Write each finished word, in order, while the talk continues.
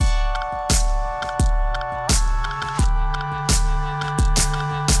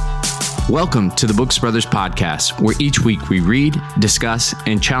Welcome to the Books Brothers podcast, where each week we read, discuss,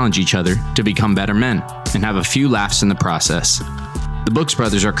 and challenge each other to become better men and have a few laughs in the process. The Books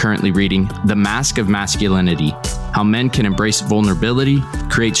Brothers are currently reading The Mask of Masculinity, How Men Can Embrace Vulnerability,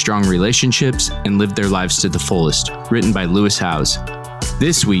 Create Strong Relationships, and Live Their Lives to the Fullest, written by Lewis Howes.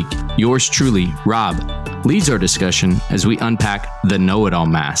 This week, yours truly, Rob, leads our discussion as we unpack the know-it-all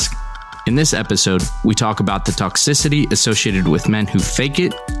mask. In this episode, we talk about the toxicity associated with men who fake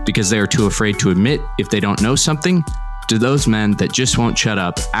it because they are too afraid to admit if they don't know something, to those men that just won't shut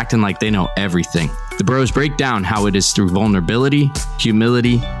up, acting like they know everything. The bros break down how it is through vulnerability,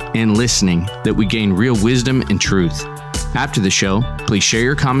 humility, and listening that we gain real wisdom and truth. After the show, please share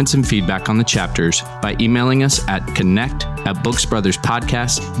your comments and feedback on the chapters by emailing us at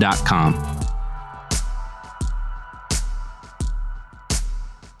connect@booksbrotherspodcast.com.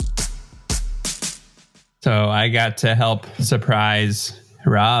 So I got to help surprise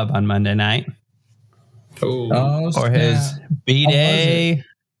Rob on Monday night for his B-Day.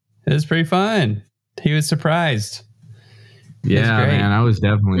 It was pretty fun. He was surprised. Yeah, man, I was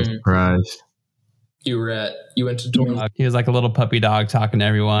definitely surprised. You went to dorm. He was like a little puppy dog talking to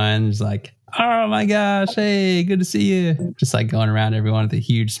everyone. He's like, "Oh my gosh, hey, good to see you." Just like going around everyone with a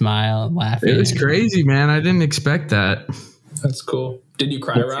huge smile and laughing. It was crazy, man. I didn't expect that. That's cool. Did you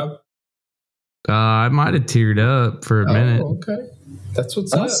cry, Rob? I might have teared up for a minute. Okay, that's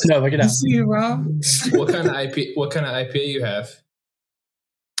what's up. No, look at that. See you, Rob. What kind of IPA you have?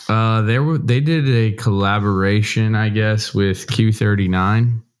 They did a collaboration, I guess, with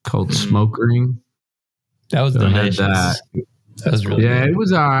Q39 called Smoke Ring. That was delicious. That was really good. It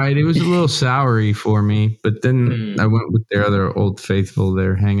was all right. It was a little soury for me, but then I went with their other Old Faithful,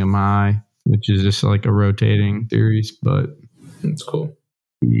 their Hang 'em High, which is just like a rotating series, but that's cool.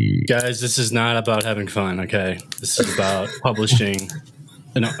 Guys, this is not about having fun, okay? This is about publishing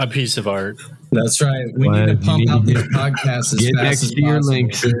a piece of art. That's right. We need to pump out these podcasts as Get fast next as to your possible.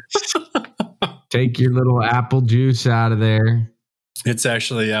 links. Take your little apple juice out of there. It's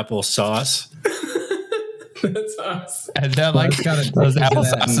actually apple sauce. That's awesome. Is that like those apple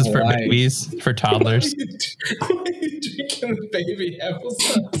sauces for babies, for toddlers? Drinking baby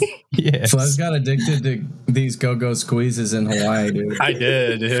applesauce. Yeah. Fuzz got addicted to these go-go squeezes in Hawaii, dude. I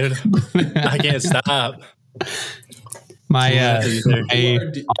did, dude. I can't stop. My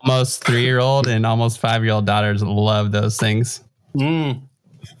almost 3-year-old and almost 5-year-old daughters love those things.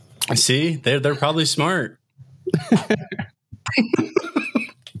 See, they're probably smart.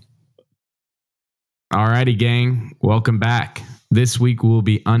 Alrighty, gang. Welcome back. This week we'll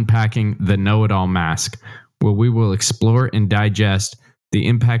be unpacking the know-it-all mask, where we will explore and digest the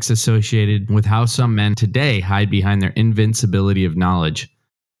impacts associated with how some men today hide behind their invincibility of knowledge,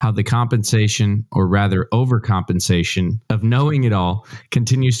 how the compensation, or rather overcompensation, of knowing it all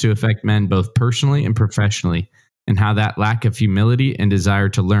continues to affect men both personally and professionally, and how that lack of humility and desire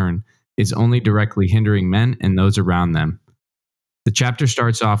to learn is only directly hindering men and those around them. The chapter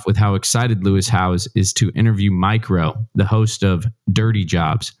starts off with how excited Lewis Howes is to interview Mike Rowe, the host of Dirty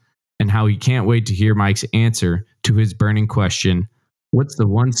Jobs, and how he can't wait to hear Mike's answer to his burning question, what's the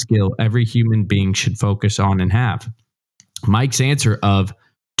one skill every human being should focus on and have? Mike's answer of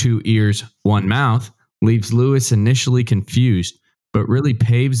 2 ears, 1 mouth leaves Lewis initially confused, but really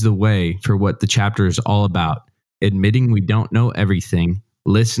paves the way for what the chapter is all about, admitting we don't know everything,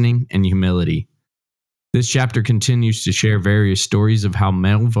 listening, and humility. This chapter continues to share various stories of how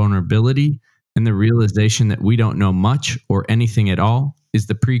male vulnerability and the realization that we don't know much or anything at all is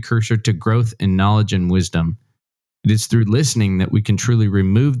the precursor to growth in knowledge and wisdom. It is through listening that we can truly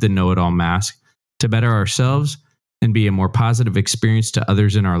remove the know-it-all mask to better ourselves and be a more positive experience to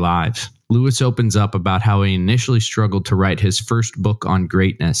others in our lives. Lewis opens up about how he initially struggled to write his first book on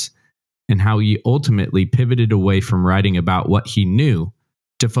greatness and how he ultimately pivoted away from writing about what he knew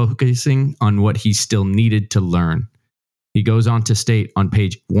to focusing on what he still needed to learn. He goes on to state on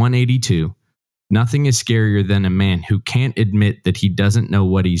page 182, nothing is scarier than a man who can't admit that he doesn't know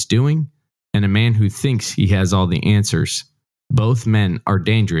what he's doing and a man who thinks he has all the answers. Both men are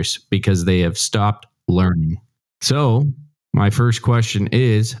dangerous because they have stopped learning. So, my first question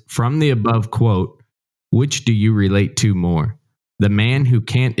is, from the above quote, which do you relate to more? The man who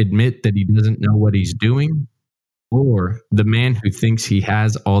can't admit that he doesn't know what he's doing, or the man who thinks he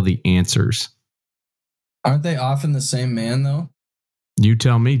has all the answers? Aren't they often the same man, though? You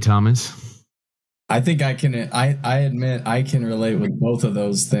tell me, Thomas. I think I admit I can relate with both of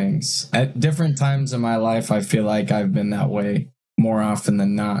those things. At different times in my life, I feel like I've been that way more often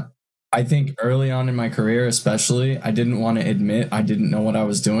than not. I think early on in my career, especially, I didn't want to admit I didn't know what I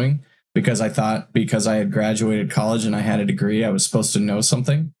was doing because I thought because I had graduated college and I had a degree, I was supposed to know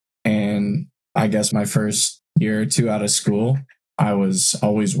something. And I guess my first year or two out of school, I was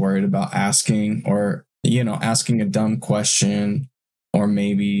always worried about asking or, asking a dumb question or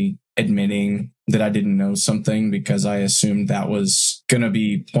maybe admitting that I didn't know something because I assumed that was going to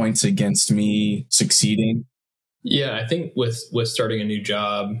be points against me succeeding. Yeah, I think with starting a new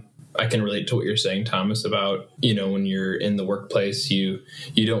job, I can relate to what you're saying, Thomas, about, when you're in the workplace, you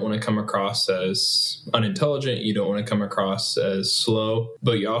don't want to come across as unintelligent. You don't want to come across as slow,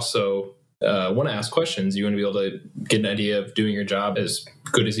 but you also want to ask questions. You want to be able to get an idea of doing your job as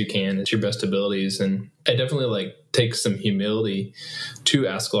good as you can. It's your best abilities. And I definitely take some humility to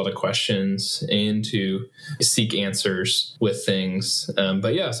ask a lot of questions and to seek answers with things.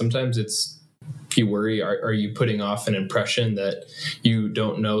 But yeah, sometimes you worry, are you putting off an impression that you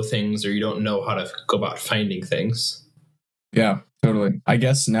don't know things or you don't know how to go about finding things? Yeah, totally. I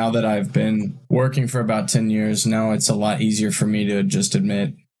guess now that I've been working for about 10 years, now it's a lot easier for me to just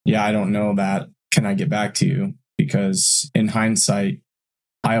admit, yeah, I don't know that. Can I get back to you? Because in hindsight,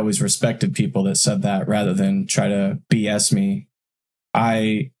 I always respected people that said that rather than try to BS me.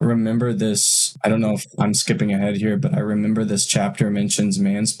 I remember this, I don't know if I'm skipping ahead here, but I remember this chapter mentions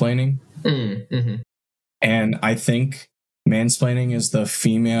mansplaining. Mm-hmm. And I think mansplaining is the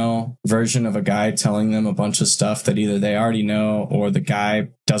female version of a guy telling them a bunch of stuff that either they already know or the guy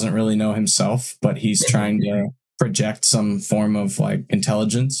doesn't really know himself, but he's trying to project some form of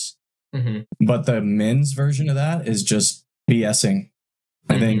intelligence. Mm-hmm. But the men's version of that is just BSing.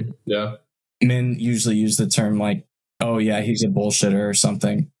 I think men usually use the term oh yeah, he's a bullshitter or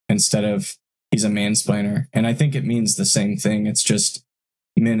something instead of he's a mansplainer. And I think it means the same thing. It's just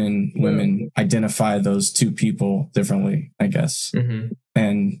men and women identify those two people differently, I guess. Mm-hmm.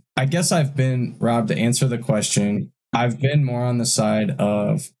 And I guess I've been, Rob, to answer the question, I've been more on the side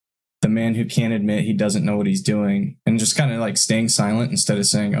of the man who can't admit he doesn't know what he's doing and just kind of staying silent instead of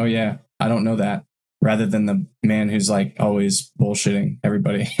saying, oh yeah, I don't know that, rather than the man who's always bullshitting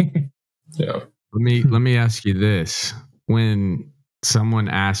everybody. Yeah. Let me ask you this. When someone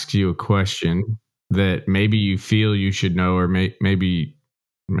asks you a question that maybe you feel you should know, or maybe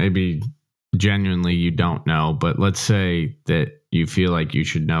genuinely you don't know, but let's say that you feel like you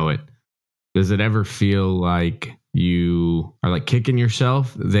should know it. Does it ever feel like you are kicking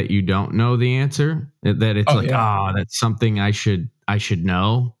yourself that you don't know the answer? That it's that's something I should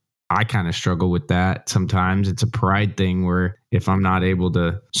know? I kind of struggle with that sometimes. It's a pride thing where if I'm not able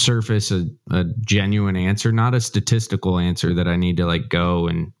to surface a genuine answer, not a statistical answer that I need to go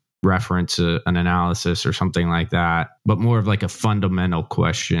and reference an analysis or something like that, but more of a fundamental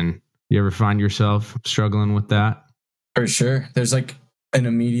question. You ever find yourself struggling with that? For sure. There's an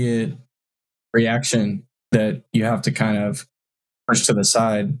immediate reaction that you have to kind of push to the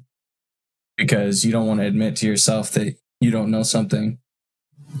side because you don't want to admit to yourself that you don't know something.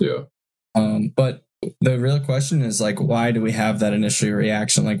 Yeah. But the real question is why do we have that initial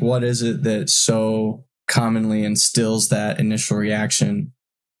reaction? What is it that so commonly instills that initial reaction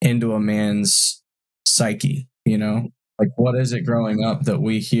into a man's psyche? What is it growing up that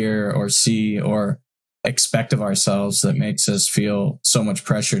we hear or see or expect of ourselves that makes us feel so much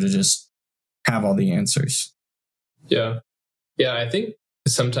pressure to just have all the answers? Yeah. Yeah. I think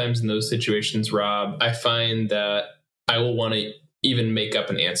sometimes in those situations, Rob, I find that I will want to even make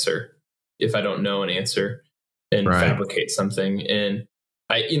up an answer if I don't know an answer and fabricate something. And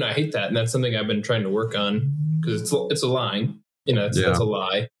I hate that. And that's something I've been trying to work on because it's a lie. That's a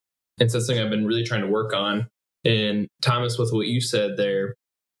lie. And so it's something I've been really trying to work on. And Thomas, with what you said there,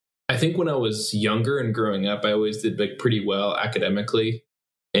 I think when I was younger and growing up, I always did pretty well academically.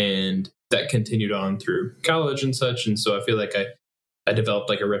 And that continued on through college and such. And so I feel like I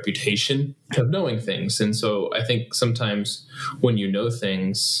developed a reputation of knowing things. And so I think sometimes when you know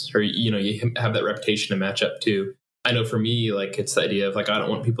things or, you have that reputation to match up to, I know for me, it's the idea of I don't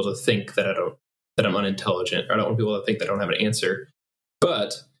want people to think that I'm unintelligent, or I don't want people to think that I don't have an answer.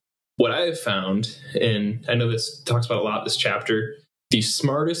 But what I have found, and I know this talks about a lot this chapter, the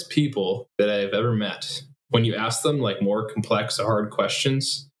smartest people that I've ever met, when you ask them more complex or hard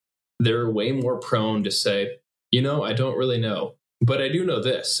questions, they're way more prone to say, I don't really know, but I do know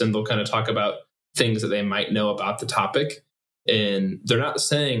this. And they'll kind of talk about things that they might know about the topic. And they're not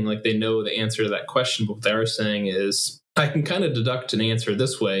saying they know the answer to that question, but what they are saying is, I can kind of deduct an answer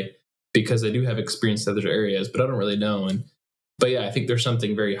this way because I do have experience in other areas, but I don't really know. But yeah, I think there's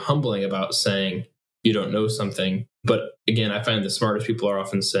something very humbling about saying you don't know something. But again, I find the smartest people are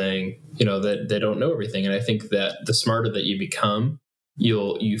often saying, that they don't know everything. And I think that the smarter that you become,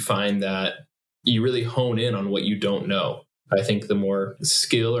 you find that you really hone in on what you don't know. I think the more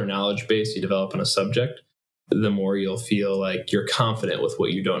skill or knowledge base you develop on a subject, the more you'll feel like you're confident with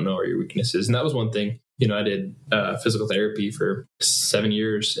what you don't know or your weaknesses. And that was one thing, I did physical therapy for 7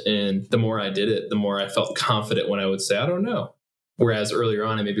 years. And the more I did it, the more I felt confident when I would say, I don't know. Whereas earlier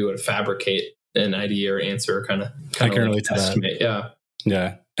on, I maybe would fabricate an idea or answer, kind of I can relate to estimate. that.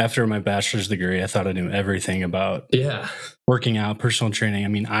 Yeah. After my bachelor's degree, I thought I knew everything about working out, personal training. I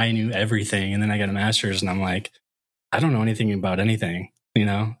mean, I knew everything. And then I got a master's and I'm like, I don't know anything about anything. I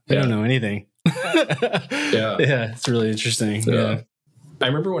don't know anything. Yeah. It's really interesting. Yeah. I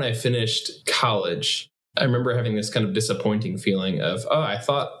remember when I finished college, I remember having this kind of disappointing feeling of, I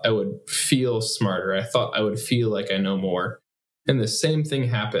thought I would feel smarter. I thought I would feel like I know more. And the same thing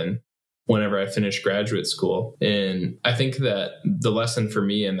happened whenever I finished graduate school. And I think that the lesson for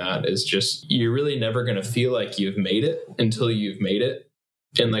me in that is just, you're really never going to feel like you've made it until you've made it.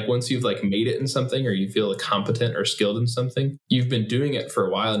 And like once you've like made it in something, or you feel competent or skilled in something, you've been doing it for a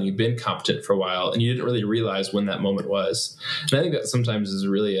while and you've been competent for a while and you didn't really realize when that moment was. And I think that sometimes is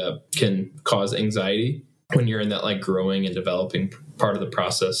really can cause anxiety when you're in that like growing and developing part of the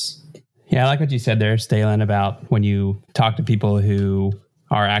process. Yeah, I like what you said there, Stalen, about when you talk to people who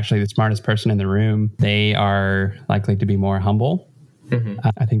are actually the smartest person in the room, they are likely to be more humble. Mm-hmm.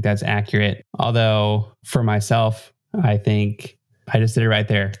 I think that's accurate. Although for myself, I think I just did it right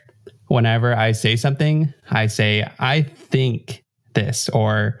there. Whenever I say something, I say, I think this,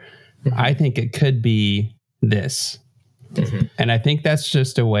 or I think it could be this. Mm-hmm. And I think that's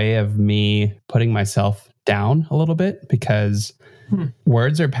just a way of me putting myself down a little bit, because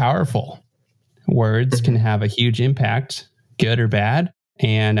words are powerful. Words can have a huge impact, good or bad.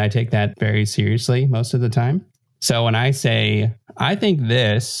 And I take that very seriously most of the time. So when I say, I think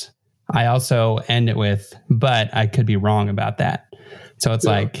this, I also end it with, but I could be wrong about that. So it's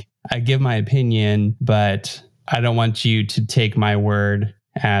like, I give my opinion, but I don't want you to take my word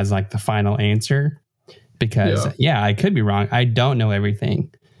as like the final answer, because I could be wrong. I don't know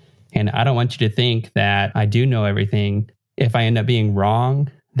everything. And I don't want you to think that I do know everything. If I end up being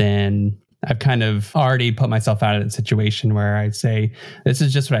wrong, then I've kind of already put myself out of that situation where I say, this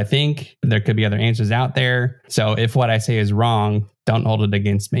is just what I think. There could be other answers out there. So if what I say is wrong, don't hold it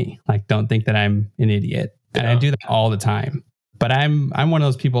against me. Like, don't think that I'm an idiot. And I do that all the time. But I'm one of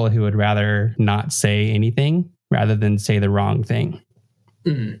those people who would rather not say anything rather than say the wrong thing.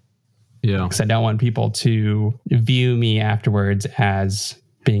 Mm-hmm. Yeah. Because I don't want people to view me afterwards as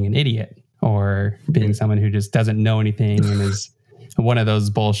being an idiot or being someone who just doesn't know anything and is one of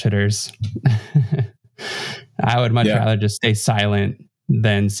those bullshitters. I would much rather just stay silent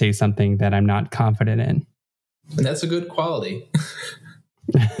than say something that I'm not confident in. And that's a good quality.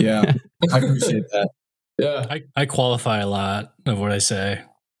 Yeah, I appreciate that. Yeah. I qualify a lot of what I say.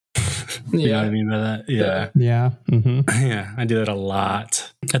 You know what I mean by that? Yeah. Yeah. Mm-hmm. Yeah. I do that a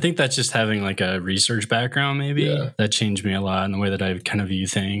lot. I think that's just having like a research background, maybe. Yeah. That changed me a lot in the way that I kind of view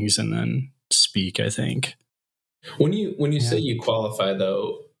things and then speak, I think. When you say you qualify,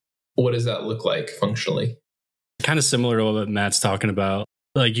 though, what does that look like functionally? Kind of similar to what Matt's talking about.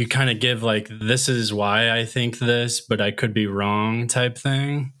 Like you kind of give like, this is why I think this, but I could be wrong type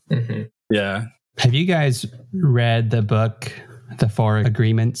thing. Mm-hmm. Yeah. Have you guys read the book, The 4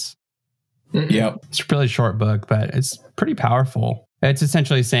 Agreements? Yep. It's a really short book, but it's pretty powerful. It's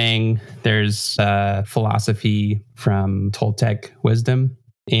essentially saying there's a philosophy from Toltec wisdom.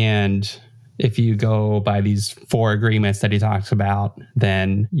 And if you go by these 4 agreements that he talks about,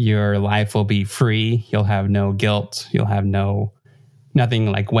 then your life will be free. You'll have no guilt. You'll have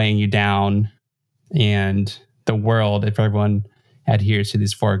nothing like weighing you down. And the world, if everyone adheres to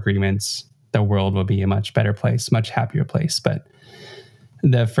these 4 agreements, the world will be a much better place, much happier place. But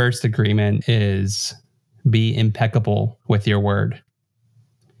the first agreement is be impeccable with your word,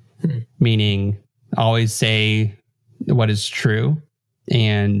 meaning always say what is true.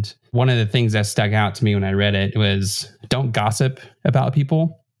 And one of the things that stuck out to me when I read it was don't gossip about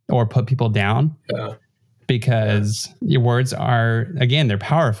people or put people down, because your words are, again, they're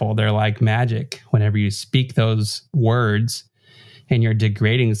powerful. They're like magic. Whenever you speak those words and you're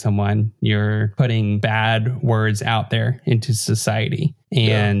degrading someone, you're putting bad words out there into society.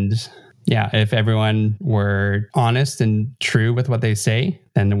 And if everyone were honest and true with what they say,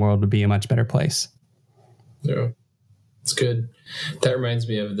 then the world would be a much better place. Yeah, it's good. That reminds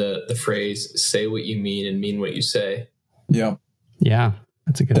me of the phrase, say what you mean and mean what you say. Yeah. Yeah,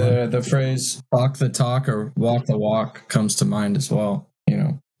 that's a good one. The phrase talk the talk or walk the walk comes to mind as well,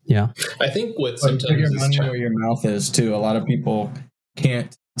 Yeah. I think what sometimes sometimes put your money where your mouth is too. A lot of people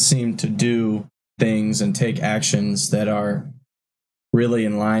can't seem to do things and take actions that are really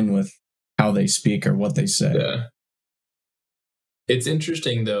in line with how they speak or what they say. Yeah. It's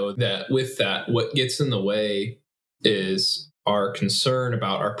interesting, though, that with that, what gets in the way is our concern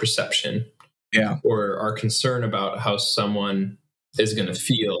about our perception. Yeah. Or our concern about how someone is going to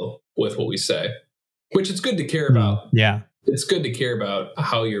feel with what we say, which it's good to care about. Yeah. It's good to care about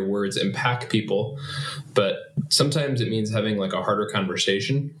how your words impact people, but sometimes it means having like a harder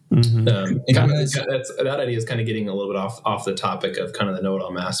conversation. That idea is kind of getting a little bit off the topic of kind of the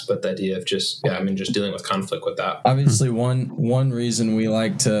know-it-all mask, but the idea of just dealing with conflict with that. Obviously, one reason we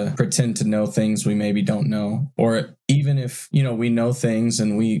like to pretend to know things we maybe don't know, or even if, we know things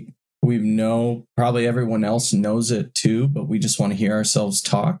and we know probably everyone else knows it too, but we just want to hear ourselves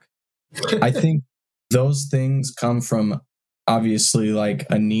talk. I think those things come from obviously like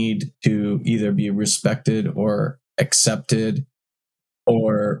a need to either be respected or accepted,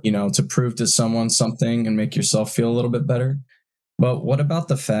 or, to prove to someone something and make yourself feel a little bit better. But what about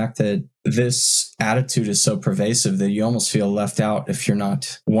the fact that this attitude is so pervasive that you almost feel left out if you're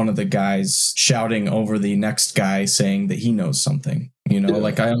not one of the guys shouting over the next guy saying that he knows something?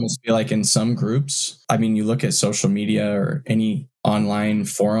 Like I almost feel like in some groups, I mean, you look at social media or any online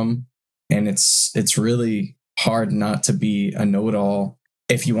forum, and it's really hard not to be a know-it-all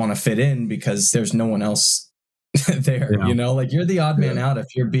if you want to fit in, because there's no one else there. Like you're the odd man out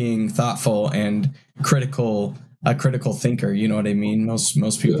if you're being thoughtful and a critical thinker. You know what I mean?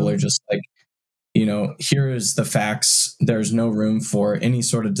 Most people are just like, here is the facts. There's no room for any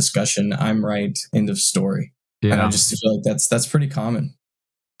sort of discussion. I'm right. End of story. Yeah. And I just feel like that's pretty common.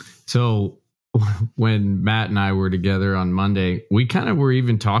 So when Matt and I were together on Monday, we kind of were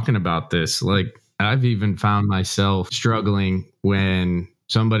even talking about this. Like I've even found myself struggling when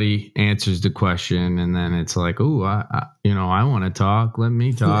somebody answers the question and then it's like, oh, I want to talk. Let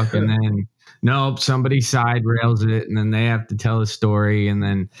me talk. And then nope, somebody side rails it and then they have to tell a story. And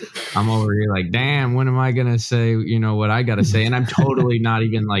then I'm over here like, damn, when am I going to say, what I got to say? And I'm totally not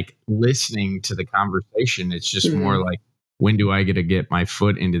even like listening to the conversation. It's just more like, when do I get to get my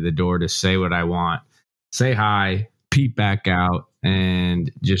foot into the door to say what I want, say hi, peep back out,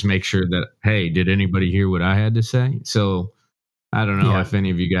 and just make sure that, hey, did anybody hear what I had to say? So I don't know if any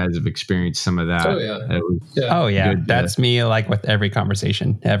of you guys have experienced some of that. Oh, yeah. That's me, like with every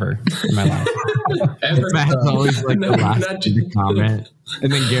conversation ever in my life. Matt's always like the last to comment.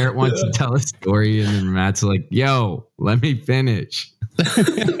 And then Garrett wants to tell a story. And then Matt's like, yo, let me finish.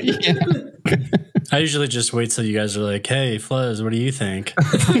 I usually just wait till you guys are like, hey, Fluz, what do you think?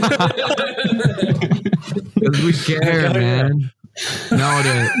 Because we care, man. No,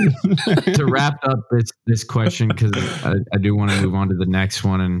 to wrap up this question, because I do want to move on to the next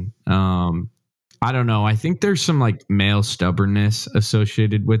one. And I don't know. I think there's some like male stubbornness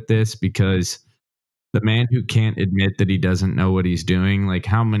associated with this, because the man who can't admit that he doesn't know what he's doing, like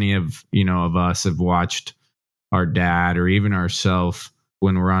how many of us have watched our dad or even ourselves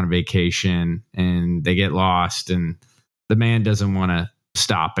when we're on vacation and they get lost and the man doesn't want to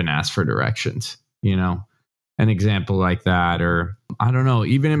stop and ask for directions, an example like that. Or I don't know,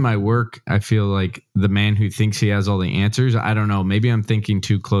 even in my work, I feel like the man who thinks he has all the answers, I don't know, maybe I'm thinking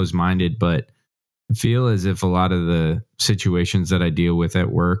too close-minded, but I feel as if a lot of the situations that I deal with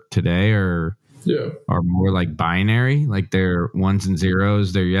at work today are more like binary, like they're ones and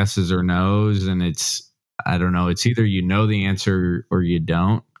zeros, they're yeses or nos. And I don't know, it's either the answer or you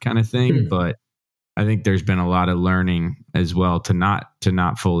don't kind of thing. But I think there's been a lot of learning as well to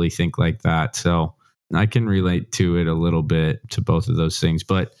not fully think like that. So I can relate to it a little bit, to both of those things.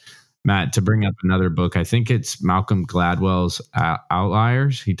 But Matt, to bring up another book, I think it's Malcolm Gladwell's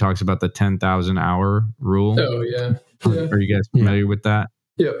Outliers. He talks about the 10,000 hour rule. Oh, yeah. Are you guys familiar with that?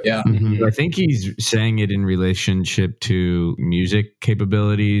 Yeah. Mm-hmm. I think he's saying it in relationship to music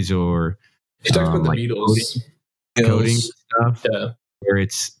capabilities, or he talks about the like Beatles coding stuff. Yeah. Where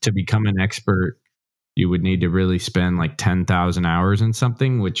it's to become an expert, you would need to really spend like 10,000 hours in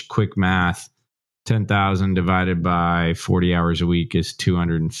something, which quick math, 10,000 divided by 40 hours a week is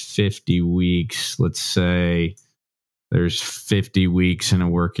 250 weeks. Let's say there's 50 weeks in a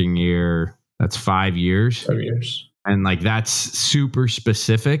working year. That's 5 years. 5 years. And like, that's super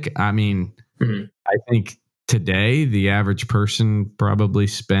specific. I mean, I think today the average person probably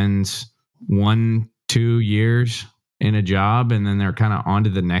spends 1-2 years in a job and then they're kind of on to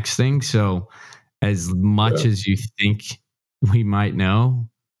the next thing. So as much as you think we might know,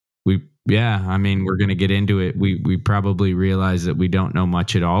 we're going to get into it. We probably realize that we don't know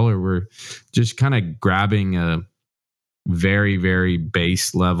much at all, or we're just kind of grabbing a very, very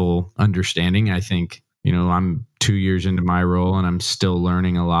base level understanding. I think, I'm 2 years into my role and I'm still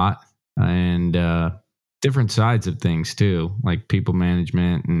learning a lot, and different sides of things too, like people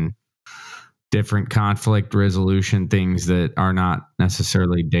management and different conflict resolution things that are not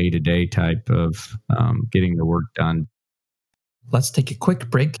necessarily day-to-day type of getting the work done. Let's take a quick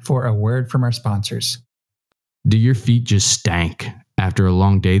break for a word from our sponsors. Do your feet just stank after a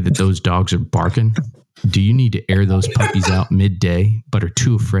long day that those dogs are barking? Do you need to air those puppies out midday but are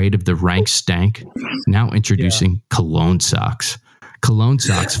too afraid of the rank stank? Now introducing Cologne Socks. Cologne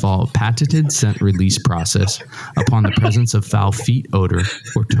Socks follow a patented scent release process upon the presence of foul feet odor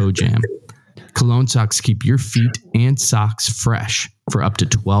or toe jam. Cologne Socks keep your feet and socks fresh for up to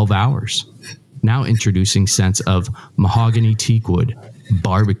 12 hours. Now introducing scents of mahogany teakwood,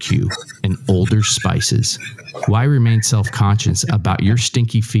 barbecue, and older spices. Why remain self-conscious about your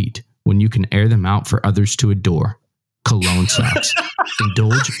stinky feet when you can air them out for others to adore? Cologne Socks.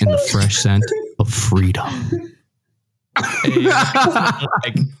 Indulge in the fresh scent of freedom.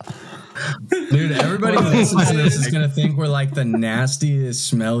 Dude, everybody who listens to this is going to think we're like the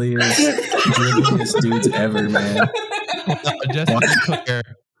nastiest, smelliest, dribbliest dudes ever, man.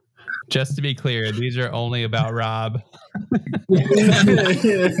 Just to be clear, these are only about Rob. Alan's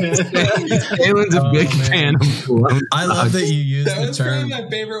a big fan of Cologne Socks. I love that you use the term. That was probably my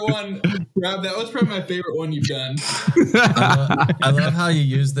favorite one, Rob. That was probably my favorite one you've done. I love how you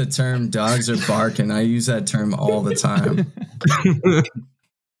use the term dogs are barking. I use that term all the time.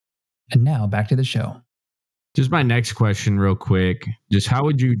 And now back to the show. Just my next question real quick. Just how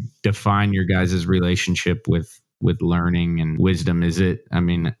would you define your guys' relationship with learning and wisdom? Is it, I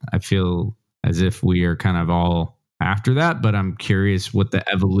mean, I feel as if we are kind of all after that, but I'm curious what the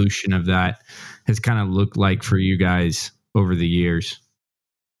evolution of that has kind of looked like for you guys over the years.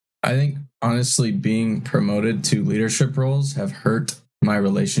 I think honestly, being promoted to leadership roles have hurt my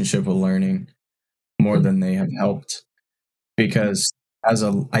relationship with learning more than they have helped, because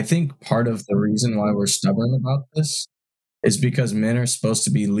I think part of the reason why we're stubborn about this is because men are supposed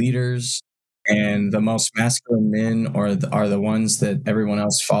to be leaders, and the most masculine men are the ones that everyone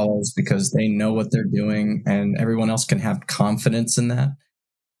else follows because they know what they're doing, and everyone else can have confidence in that.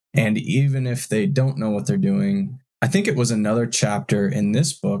 And even if they don't know what they're doing, I think it was another chapter in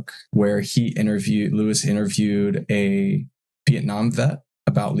this book where Lewis interviewed a Vietnam vet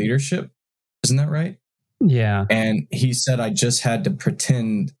about leadership. Isn't that right? Yeah. And he said, I just had to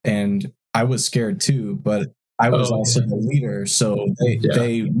pretend, and I was scared too, but I was also the leader. So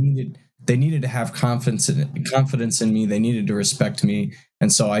they needed to have confidence in me. They needed to respect me.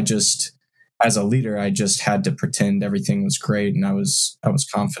 And so as a leader, I just had to pretend everything was great, and I was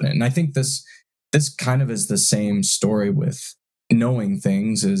confident. And I think this kind of is the same story with knowing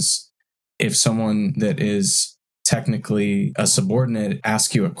things. Is if someone that is technically a subordinate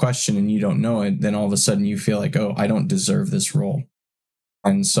asks you a question and you don't know it, then all of a sudden you feel like, oh, I don't deserve this role.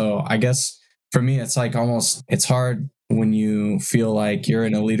 And so I guess for me, it's like it's hard when you feel like you're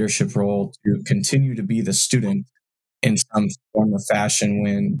in a leadership role to continue to be the student in some form of fashion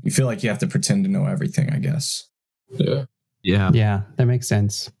when you feel like you have to pretend to know everything, I guess. Yeah, that makes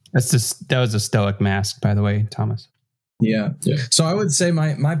sense. That was a stoic mask, by the way, Thomas. Yeah. So I would say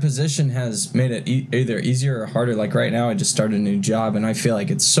my position has made it either easier or harder. Like right now, I just started a new job, and I feel like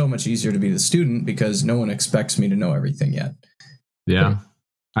it's so much easier to be the student because no one expects me to know everything yet. Yeah.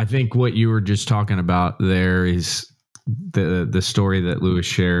 I think what you were just talking about there is the story that Lewis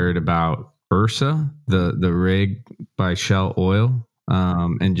shared about Ursa, the rig by Shell Oil,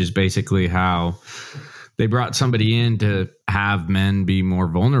 and just basically how they brought somebody in to have men be more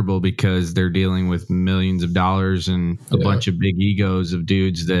vulnerable because they're dealing with millions of dollars and a bunch of big egos of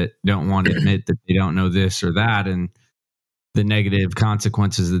dudes that don't want to admit that they don't know this or that, and the negative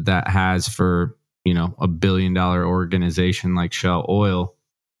consequences that has for, you know, $1 billion organization like Shell Oil.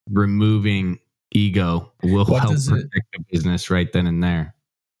 Removing ego will help protect the business right then and there.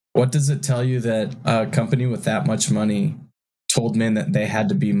 What does it tell you that a company with that much money told men that they had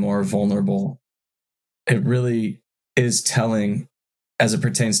to be more vulnerable? It really is telling as it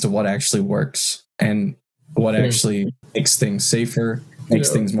pertains to what actually works and what actually makes things safer, makes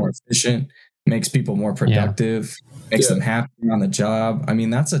things more efficient, makes people more productive, makes them happier on the job. I mean,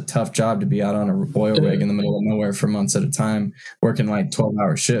 that's a tough job to be out on an oil rig in the middle of nowhere for months at a time, working like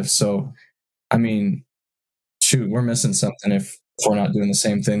 12-hour shifts. So, I mean, shoot, we're missing something if we're not doing the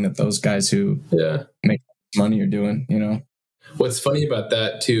same thing that those guys who make money are doing, you know? What's funny about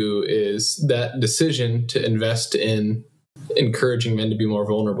that too is that decision to invest in encouraging men to be more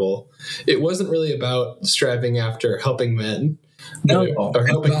vulnerable. It wasn't really about striving after helping men or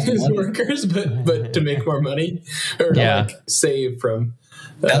helping his workers, but to make more money or to like save from.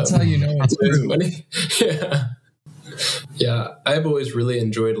 That's how you know it's true. Money. Yeah, I've always really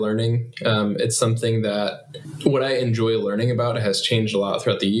enjoyed learning. It's something that what I enjoy learning about has changed a lot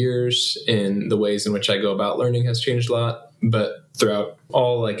throughout the years, and the ways in which I go about learning has changed a lot. But throughout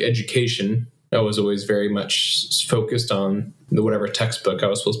all like education, I was always very much focused on whatever textbook I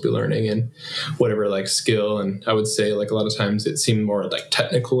was supposed to be learning and whatever like skill. And I would say like a lot of times it seemed more like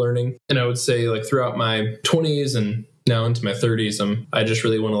technical learning. And I would say like throughout my 20s and now into my 30s, I just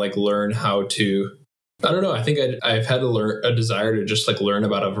really want to like learn how to, I don't know. I think I've had a desire to just like learn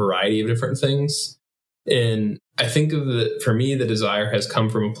about a variety of different things. And I think for me, the desire has come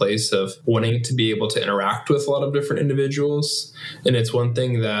from a place of wanting to be able to interact with a lot of different individuals. And it's one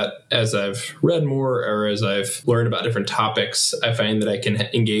thing that as I've read more or as I've learned about different topics, I find that I can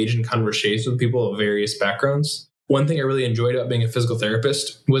engage in conversations with people of various backgrounds. One thing I really enjoyed about being a physical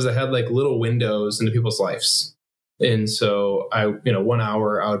therapist was I had like little windows into people's lives. And so 1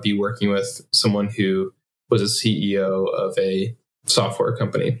 hour I would be working with someone who was a CEO of a software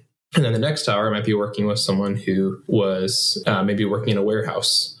company. And then the next hour, I might be working with someone who was maybe working in a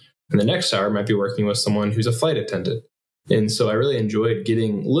warehouse. And the next hour, I might be working with someone who's a flight attendant. And so I really enjoyed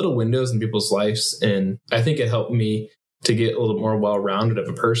getting little windows in people's lives. And I think it helped me to get a little more well-rounded of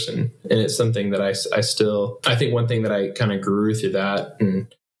a person. And it's something that I think one thing that I kind of grew through that, and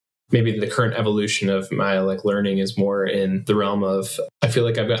maybe the current evolution of my like learning is more in the realm of, I feel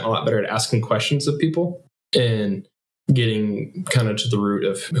like I've gotten a lot better at asking questions of people and getting kind of to the root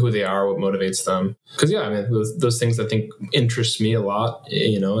of who they are, what motivates them. Because those things I think interest me a lot.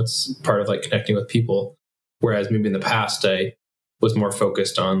 It's part of like connecting with people. Whereas maybe in the past I was more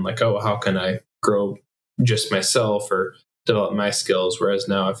focused on like, oh, how can I grow just myself or develop my skills? Whereas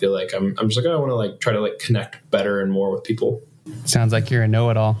now I feel like I'm just like, oh, I want to like try to like connect better and more with people. Sounds like you're a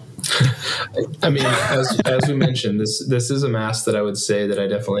know-it-all. I mean, as we mentioned, this is a mask that I would say that I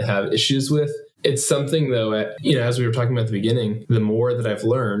definitely have issues with. It's something, though, as we were talking about at the beginning, the more that I've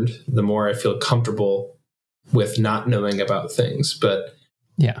learned, the more I feel comfortable with not knowing about things. But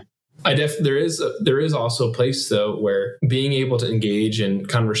yeah, there is also a place, though, where being able to engage in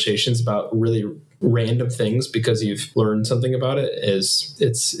conversations about really random things because you've learned something about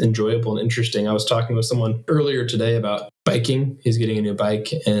it's enjoyable and interesting. I was talking with someone earlier today about biking. He's getting a new bike,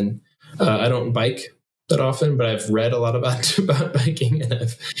 and I don't bike that often, but I've read a lot about biking and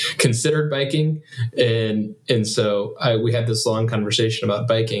I've considered biking. And so we had this long conversation about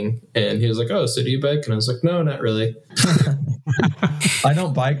biking, and he was like, oh, so do you bike? And I was like, no, not really. I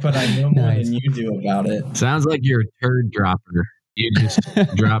don't bike, but I know more than you do about it. Sounds like you're a turd dropper. You just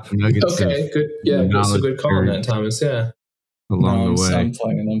drop nuggets. Okay, good. Yeah, that's a good call on that, Thomas. Yeah. Along the way.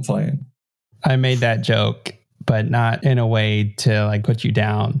 I'm playing. I made that joke, but not in a way to like put you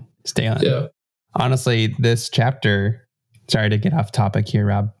down, Stalen. Yeah. Honestly, this chapter, sorry to get off topic here,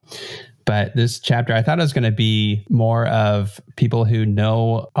 Rob, but this chapter, I thought it was going to be more of people who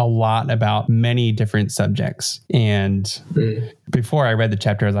know a lot about many different subjects. And before I read the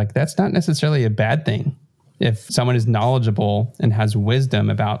chapter, I was like, that's not necessarily a bad thing. If someone is knowledgeable and has wisdom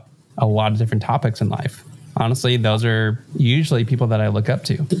about a lot of different topics in life, honestly, those are usually people that I look up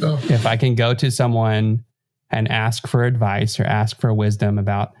to. Oh. If I can go to someone and ask for advice or ask for wisdom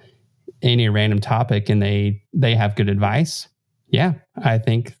about any random topic and they have good advice, yeah, I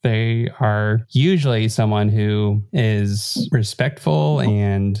think they are usually someone who is respectful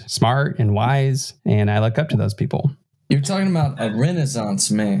and smart and wise, and I look up to those people. You're talking about a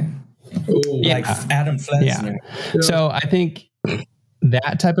Renaissance man. Ooh, yeah. Like Adam Flesner. Yeah. So I think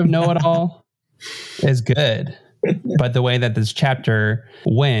that type of know-it-all is good. But the way that this chapter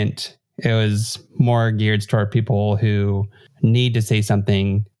went, it was more geared toward people who need to say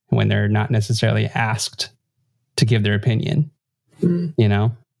something when they're not necessarily asked to give their opinion, you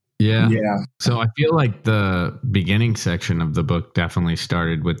know? Yeah. So I feel like the beginning section of the book definitely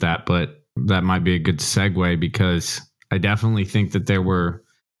started with that, but that might be a good segue because I definitely think that there were,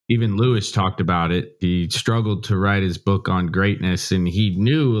 even Lewis talked about it. He struggled to write his book on greatness, and he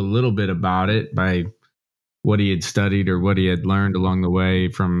knew a little bit about it by what he had studied or what he had learned along the way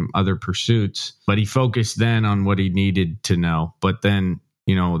from other pursuits. But he focused then on what he needed to know. But then,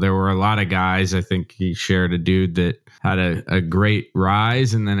 there were a lot of guys. I think he shared a dude that had a great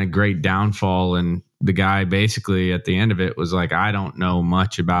rise and then a great downfall. And the guy basically at the end of it was like, I don't know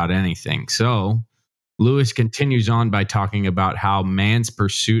much about anything. So Lewis continues on by talking about how man's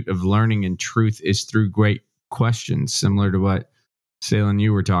pursuit of learning and truth is through great questions, similar to what Salen,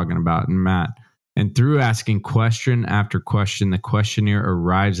 you were talking about, and Matt. And through asking question after question, the questioner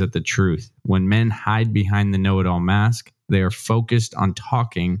arrives at the truth. When men hide behind the know-it-all mask, they are focused on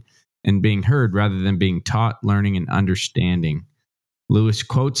talking and being heard rather than being taught, learning, and understanding. Lewis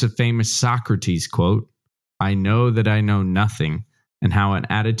quotes a famous Socrates quote, I know that I know nothing, and how an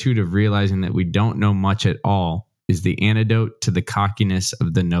attitude of realizing that we don't know much at all is the antidote to the cockiness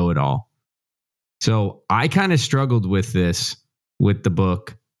of the know-it-all. So I kind of struggled with this with the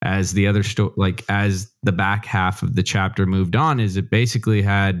book as the other as the back half of the chapter moved on, is it basically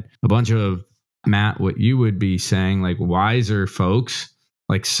had a bunch of, Matt, what you would be saying, like wiser folks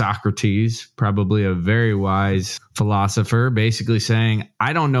like Socrates, probably a very wise philosopher, basically saying,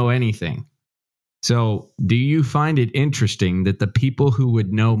 I don't know anything. So do you find it interesting that the people who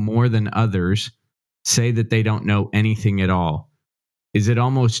would know more than others say that they don't know anything at all? Is it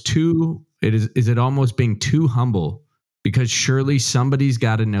almost being too humble? Because surely somebody's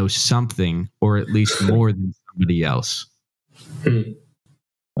got to know something, or at least more than somebody else.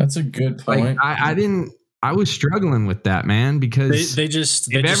 That's a good point. I was struggling with that, man, because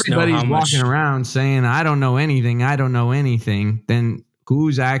if everybody's walking around saying, I don't know anything, then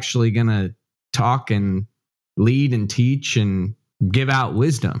who's actually going to talk and lead and teach and give out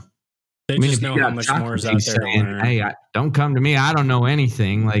wisdom? They just know how much more is out there to learn. Hey, don't come to me. I don't know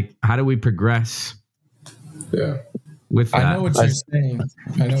anything. Like, how do we progress? Yeah. With that? I know what you're saying.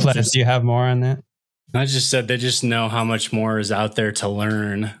 Do you have more on that? I just said they just know how much more is out there to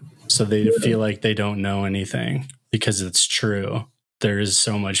learn. So they feel like they don't know anything, because it's true. There is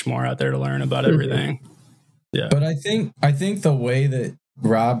so much more out there to learn about everything. Yeah. But I think the way that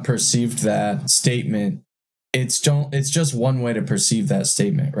Rob perceived that statement, it's just one way to perceive that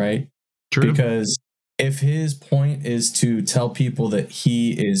statement, right? True. Because if his point is to tell people that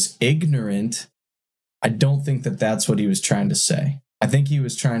he is ignorant, I don't think that that's what he was trying to say. I think he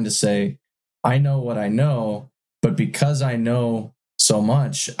was trying to say, I know what I know, but because I know so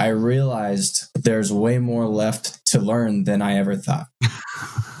much, I realized there's way more left to learn than I ever thought.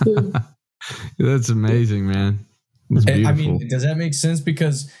 That's amazing, man. That's beautiful. I mean, does that make sense?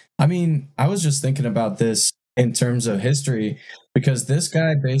 Because, I mean, I was just thinking about this in terms of history, because this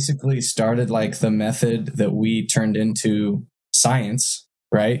guy basically started like the method that we turned into science,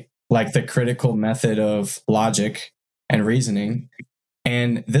 right? Like the critical method of logic and reasoning.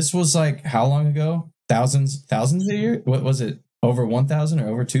 And this was like, how long ago? Thousands of years? What was it? Over 1,000 or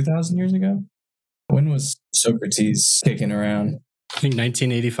over 2,000 years ago? When was Socrates kicking around? I think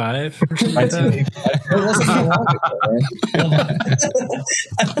 1985.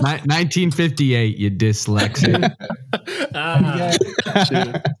 1958, you dyslexic.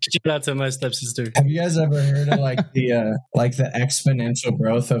 Shout out to my stepsister. Have you guys ever heard of like the exponential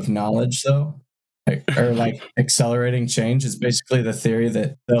growth of knowledge, though? Or like accelerating change? Is basically the theory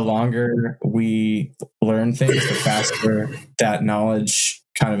that the longer we learn things, the faster that knowledge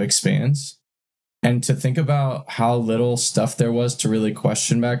kind of expands. And to think about how little stuff there was to really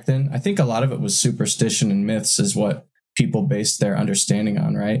question back then, I think a lot of it was superstition and myths is what people based their understanding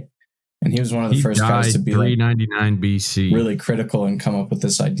on, right? And he was one of the first guys to be 399 BC, really critical and come up with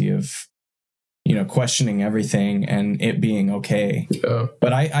this idea of, you know, questioning everything and it being okay. Yeah.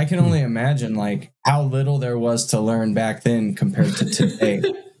 But I can only imagine like how little there was to learn back then compared to today.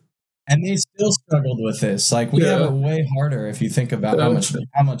 And they still struggled with this. Like we have it way harder if you think about how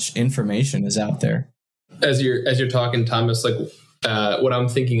much information is out there. As you're talking, Thomas, like what I'm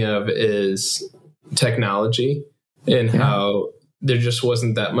thinking of is technology and how there just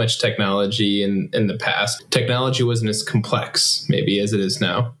wasn't that much technology in the past. Technology wasn't as complex maybe as it is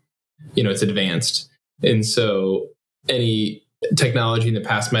now. You know, it's advanced. And so any technology in the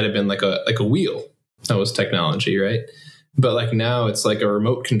past might have been like a wheel. That was technology, right? But like now it's like a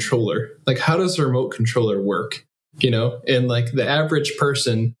remote controller. Like how does a remote controller work? You know, and like the average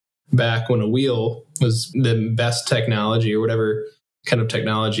person back when a wheel was the best technology or whatever kind of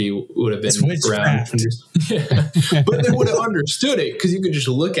technology would have been around. But they would have understood it because you could just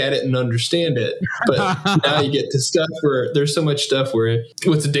look at it and understand it. But now you get to stuff where there's so much stuff where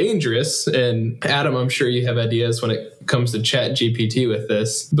what's dangerous, and Adam, I'm sure you have ideas when it comes to Chat GPT with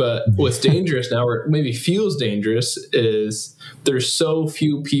this, but what's dangerous now, or maybe feels dangerous, is there's so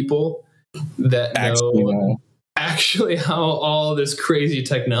few people that know actually how all this crazy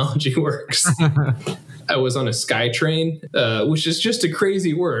technology works. I was on a SkyTrain, which is just a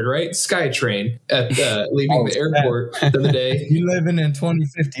crazy word, right? SkyTrain at leaving the airport the other day. You living in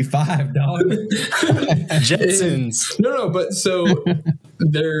 2055, dog. Jetsons. No, but so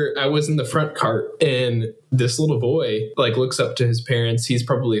there, I was in the front cart, and this little boy like looks up to his parents. He's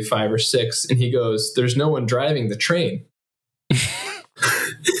probably 5 or 6, and he goes, "There's no one driving the train."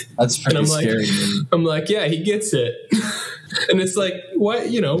 That's pretty scary. I'm like, yeah, he gets it. And it's like, what?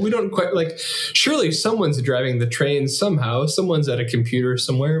 You know, we don't quite like, surely someone's driving the train somehow. Someone's at a computer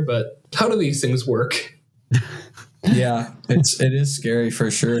somewhere, but how do these things work? Yeah, it is scary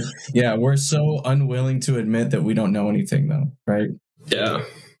for sure. Yeah, we're so unwilling to admit that we don't know anything, though, right? Yeah,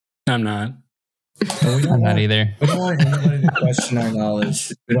 I'm not. I'm not either. We don't want anybody to question our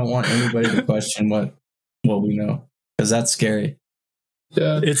knowledge. We don't want anybody to question what we know, because that's scary.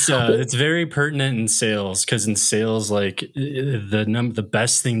 Yeah, it's very pertinent in sales, because in sales, like the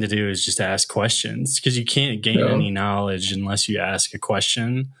best thing to do is just ask questions, because you can't gain any knowledge unless you ask a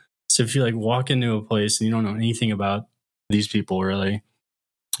question. So if you like walk into a place and you don't know anything about these people really,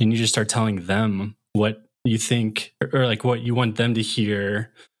 and you just start telling them what you think or like what you want them to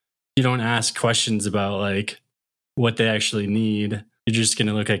hear, you don't ask questions about like what they actually need, you're just going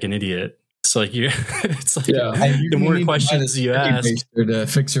to look like an idiot. It's like it's like the more questions you ask to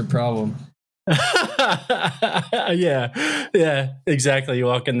fix your problem. yeah, exactly. You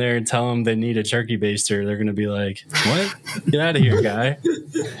walk in there and tell them they need a turkey baster, they're going to be like, "What? Get out of here, guy!"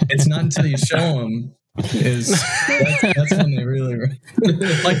 It's not until you show them that's when they really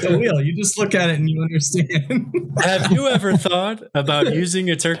like the wheel. You just look at it and you understand. Have you ever thought about using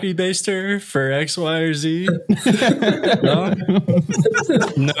a turkey baster for X, Y, or Z? No.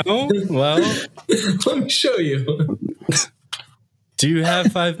 Well, let me show you. Do you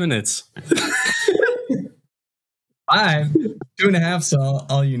have 5 minutes? 5, 2.5's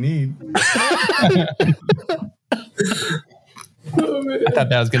all you need. I thought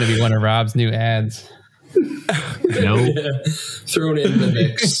that was going to be one of Rob's new ads. Nope. Thrown in the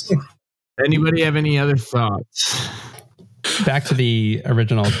mix. Anybody have any other thoughts? Back to the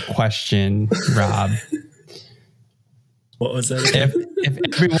original question, Rob. What was that? If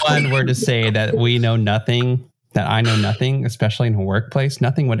everyone were to say that we know nothing, that I know nothing, especially in a workplace,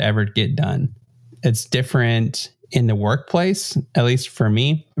 nothing would ever get done. It's different in the workplace, at least for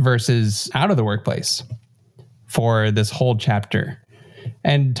me, versus out of the workplace for this whole chapter.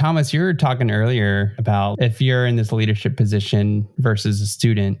 And Thomas, you were talking earlier about if you're in this leadership position versus a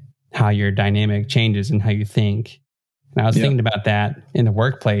student, how your dynamic changes and how you think. And I was thinking about that in the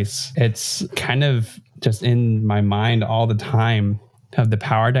workplace. It's kind of just in my mind all the time of the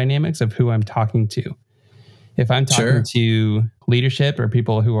power dynamics of who I'm talking to. If I'm talking to leadership or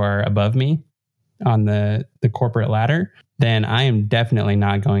people who are above me on the corporate ladder, then I am definitely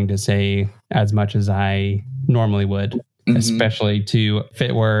not going to say as much as I normally would, especially to if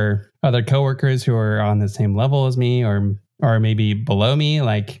it were other coworkers who are on the same level as me or maybe below me.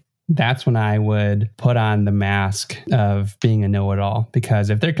 Like, that's when I would put on the mask of being a know-it-all, because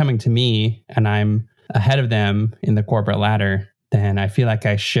if they're coming to me and I'm ahead of them in the corporate ladder, then I feel like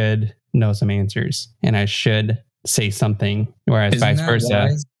I should know some answers and I should say something, whereas vice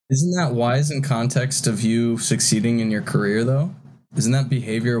versa. Isn't that wise in context of you succeeding in your career, though? Isn't that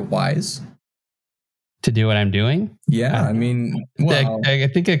behavior wise? To do what I'm doing? Yeah, I mean, well, I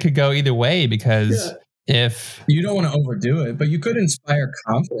think it could go either way, because if you don't want to overdo it, but you could inspire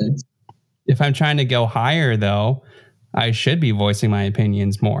confidence. If I'm trying to go higher, though, I should be voicing my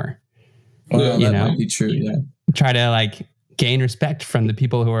opinions more. Well, that might be true. Yeah, try to like gain respect from the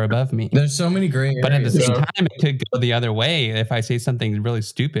people who are above me. There's so many gray areas. But at the same time, it could go the other way. If I say something really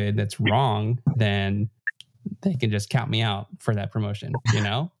stupid that's wrong, then they can just count me out for that promotion, you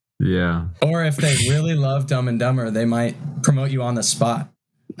know? Yeah. Or if they really love Dumb and Dumber, they might promote you on the spot.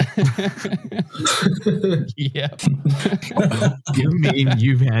 Yeah. You mean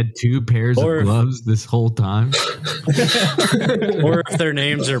you've had 2 pairs of gloves this whole time? Or if their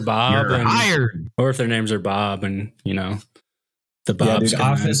names are Bob, you're hired. Or if their names are Bob, and you know the Bob's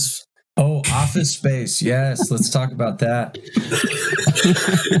Office. Oh, Office Space. Yes, let's talk about that.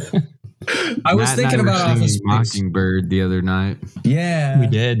 I was thinking about Office Space. Mockingbird the other night. Yeah, we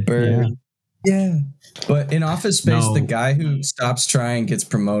did. Bird. Yeah. But in Office Space, the guy who stops trying gets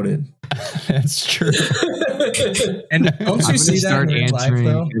promoted. That's true. And don't you see that in life,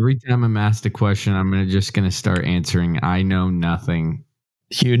 though? Every time I'm asked a question, I'm just going to start answering, I know nothing.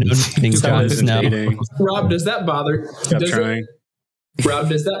 You know nothing, Jon Snow. Rob, does that bother? Rob,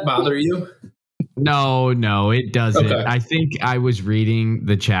 does that bother you? No, it doesn't. Okay. I think I was reading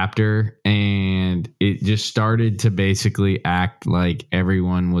the chapter and it just started to basically act like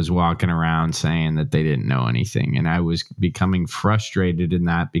everyone was walking around saying that they didn't know anything. And I was becoming frustrated in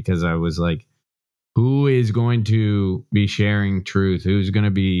that, because I was like, who is going to be sharing truth? Who's going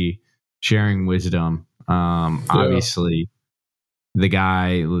to be sharing wisdom? Obviously, the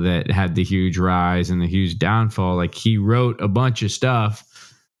guy that had the huge rise and the huge downfall, like, he wrote a bunch of stuff.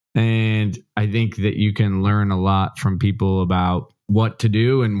 And I think that you can learn a lot from people about what to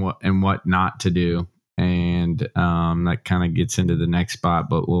do and what not to do. And that kind of gets into the next spot,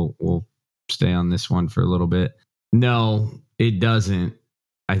 but we'll stay on this one for a little bit. No, it doesn't.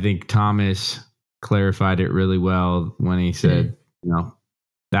 I think Thomas clarified it really well when he said,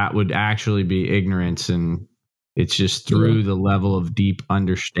 that would actually be ignorance. And it's just through the level of deep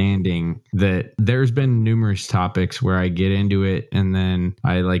understanding that there's been numerous topics where I get into it and then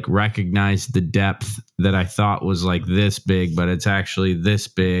I like recognize the depth that I thought was like this big, but it's actually this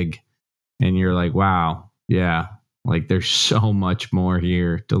big. And you're like, wow, yeah, like there's so much more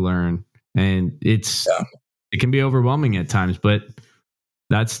here to learn. And it can be overwhelming at times, but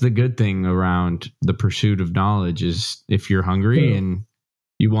that's the good thing around the pursuit of knowledge is if you're hungry and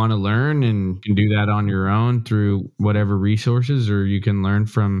you want to learn and you can do that on your own through whatever resources, or you can learn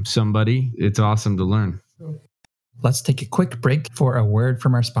from somebody. It's awesome to learn. Let's take a quick break for a word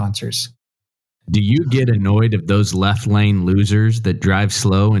from our sponsors. Do you get annoyed of those left lane losers that drive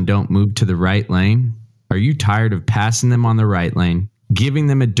slow and don't move to the right lane? Are you tired of passing them on the right lane, giving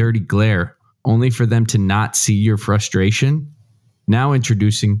them a dirty glare, only for them to not see your frustration? Now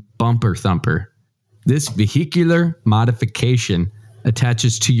introducing Bumper Thumper. This vehicular modification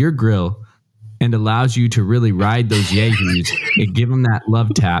attaches to your grill and allows you to really ride those yahoos and give them that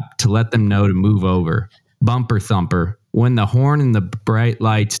love tap to let them know to move over. Bumper Thumper, when the horn and the bright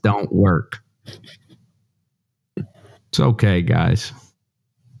lights don't work. It's okay, guys.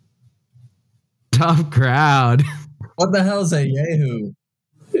 Tough crowd. What the hell is a yahoo?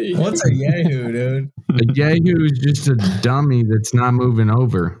 What's a yahoo, dude? A yahoo is just a dummy that's not moving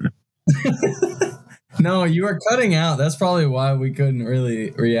over. No, you were cutting out. That's probably why we couldn't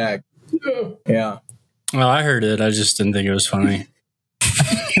really react. Yeah. Well, I heard it. I just didn't think it was funny.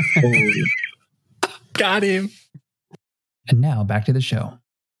 Got him. And now back to the show.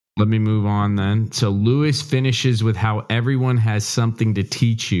 Let me move on then. So Lewis finishes with how everyone has something to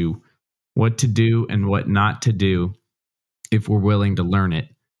teach you, what to do and what not to do if we're willing to learn it.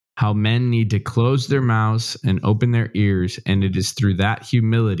 How men need to close their mouths and open their ears, and it is through that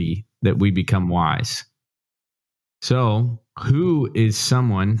humility that we become wise. So, who is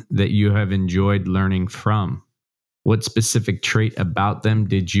someone that you have enjoyed learning from? What specific trait about them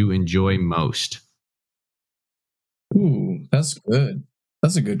did you enjoy most? Ooh, that's good.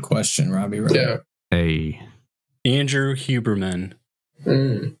 That's a good question, Robbie. Right? Yeah. Hey. Andrew Huberman.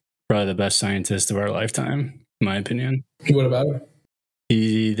 Probably the best scientist of our lifetime, in my opinion. What about him?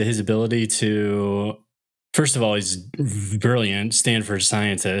 His ability to, first of all, he's brilliant Stanford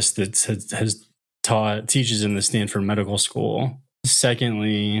scientist that has teaches in the Stanford Medical School.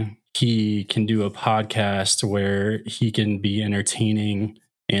 Secondly, he can do a podcast where he can be entertaining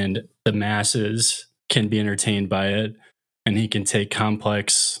and the masses can be entertained by it. And he can take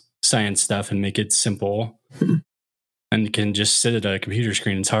complex science stuff and make it simple. And can just sit at a computer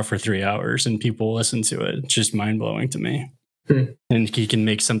screen and talk for 3 hours and people listen to it. It's just mind blowing to me. And he can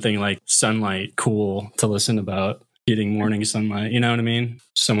make something like sunlight cool to listen about, getting morning sunlight. You know what I mean?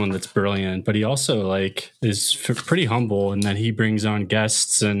 Someone that's brilliant, but he also is pretty humble in that he brings on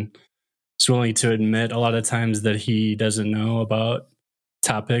guests and is willing to admit a lot of times that he doesn't know about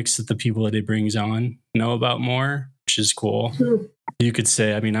topics that the people that he brings on know about more, which is cool. You could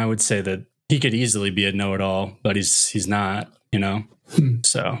say, I would say that he could easily be a know-it-all, but he's not,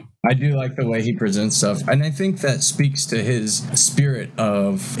 So I do like the way he presents stuff. And I think that speaks to his spirit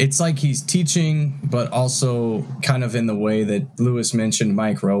of, it's like he's teaching, but also kind of in the way that Lewis mentioned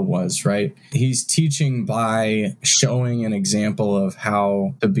Mike Rowe was, right? He's teaching by showing an example of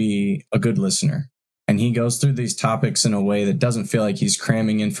how to be a good listener. And he goes through these topics in a way that doesn't feel like he's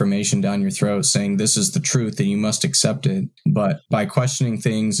cramming information down your throat saying this is the truth and you must accept it. But by questioning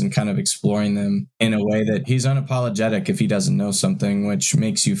things and kind of exploring them in a way that he's unapologetic if he doesn't know something, which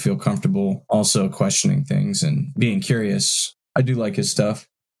makes you feel comfortable also questioning things and being curious. I do like his stuff.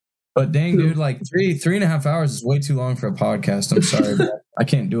 But dang, dude, like 3.5 hours is way too long for a podcast. I'm sorry, but I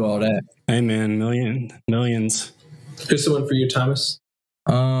can't do all that. Hey, man, millions. Here's the one for you, Thomas.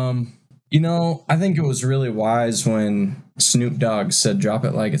 I think it was really wise when Snoop Dogg said, drop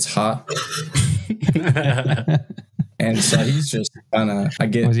it like it's hot. And so he's just kind of,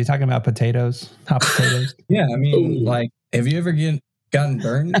 Was he talking about potatoes? Hot potatoes? Yeah, have you ever gotten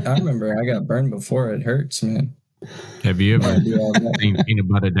burned? I remember I got burned before. It hurts, man. Have you ever seen Peanut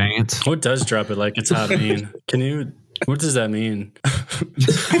Butter Dance? What does drop it like it's hot mean? What does that mean?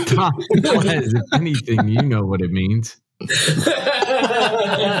 If anything, you know what it means.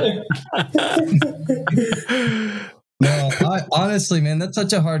 No, honestly, man, that's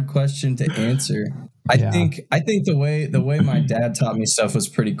such a hard question to answer. I think the way my dad taught me stuff was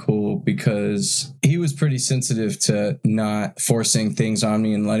pretty cool because he was pretty sensitive to not forcing things on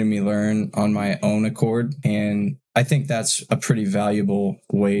me and letting me learn on my own accord. And I think that's a pretty valuable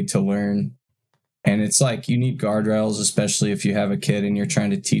way to learn. And it's like you need guardrails, especially if you have a kid and you're trying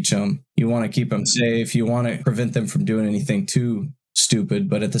to teach them. You want to keep them safe. You want to prevent them from doing anything too stupid.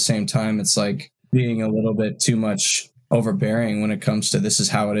 But at the same time, it's like being a little bit too much overbearing when it comes to this is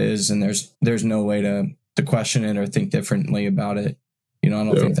how it is. And there's no way to question it or think differently about it. I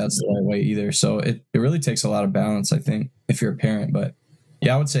don't think that's the right way either. So it really takes a lot of balance, I think, if you're a parent. But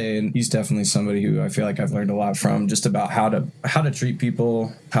yeah, I would say he's definitely somebody who I feel like I've learned a lot from, just about how to treat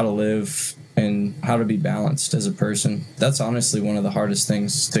people, how to live, and how to be balanced as a person. That's honestly one of the hardest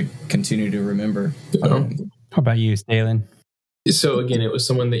things to continue to remember. How about you, Stalin? So again, it was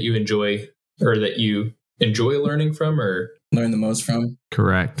someone that you enjoy learning from, or learn the most from?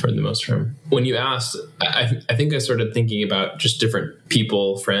 Correct. Learn the most from. When you asked, I think I started thinking about just different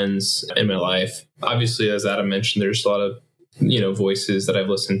people, friends in my life. Obviously, as Adam mentioned, there's a lot of voices that I've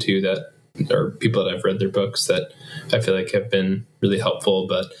listened to that are people that I've read their books that I feel like have been really helpful.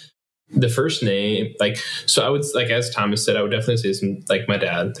 But the first name, so I would, as Thomas said, I would definitely say my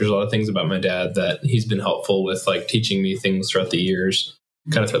dad. There's a lot of things about my dad that he's been helpful with, teaching me things throughout the years,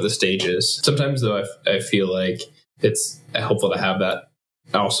 kind of throughout the stages. Sometimes though, I feel like it's helpful to have that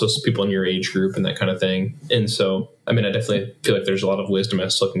also people in your age group and that kind of thing. And so, I definitely feel like there's a lot of wisdom I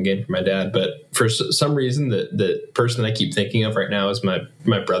still can gain from my dad. But for some reason, the person I keep thinking of right now is my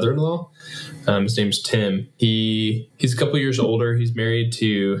brother-in-law. His name's Tim. He's a couple years older. He's married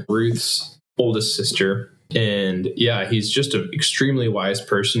to Ruth's oldest sister. And yeah, he's just an extremely wise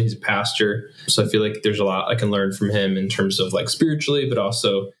person. He's a pastor. So I feel like there's a lot I can learn from him in terms of spiritually, but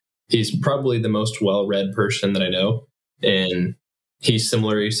also he's probably the most well-read person that I know. And he's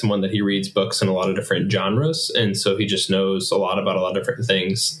similarly someone that he reads books in a lot of different genres. And so he just knows a lot about a lot of different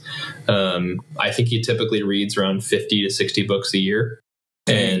things. I think he typically reads around 50 to 60 books a year.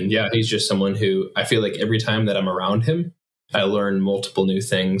 And yeah, he's just someone who I feel like every time that I'm around him, I learn multiple new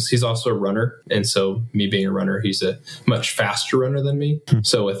things. He's also a runner. And so me being a runner, he's a much faster runner than me.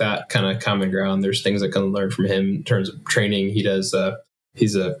 So with that kind of common ground, there's things I can learn from him in terms of training. He's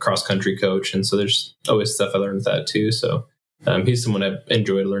a cross-country coach. And so there's always stuff I learned with that too. So he's someone I've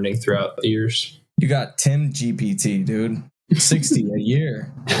enjoyed learning throughout the years. You got Tim GPT, dude. 60 a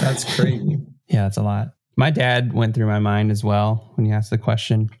year. That's crazy. Yeah, that's a lot. My dad went through my mind as well when you asked the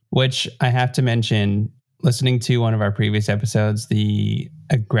question, which I have to mention, listening to one of our previous episodes, the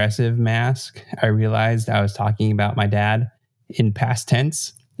aggressive mask, I realized I was talking about my dad in past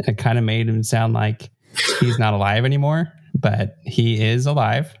tense. It kind of made him sound like he's not alive anymore, but he is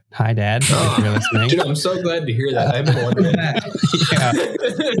alive. Hi, Dad, if you're listening. Dude, I'm so glad to hear that. I've been wondering.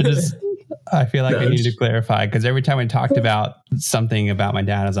 I feel like I need to clarify, because every time I talked about something about my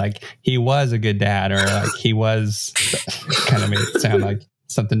dad, I was like, he was a good dad, or he was, kind of made it sound like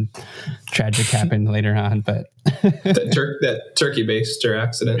something tragic happened later on. But that turkey baster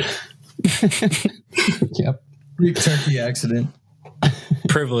accident. Yep. Greek turkey accident.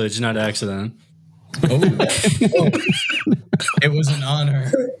 Privilege, not accident. Oh. It was an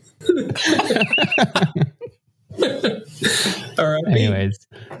honor. All right. Anyways,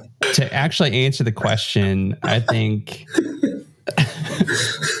 to actually answer the question, I think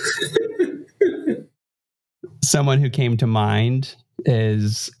someone who came to mind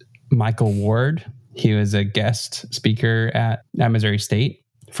is Michael Ward. He was a guest speaker at Missouri State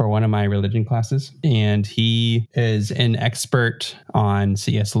for one of my religion classes, and he is an expert on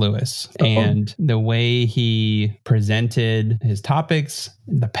C.S. Lewis. And the way he presented his topics,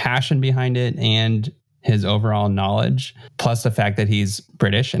 the passion behind it, and his overall knowledge, plus the fact that he's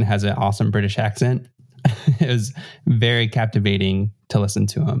British and has an awesome British accent, it was very captivating to listen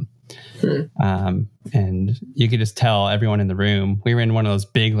to him. And you could just tell everyone in the room. We were in one of those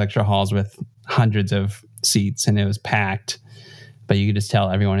big lecture halls with hundreds of seats, and it was packed. But you could just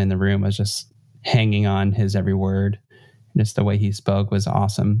tell everyone in the room was just hanging on his every word. Just the way he spoke was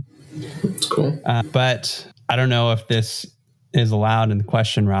awesome. That's cool. But I don't know if this is allowed in the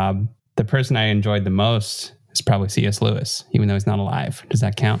question, Rob. The person I enjoyed the most is probably C.S. Lewis, even though he's not alive. Does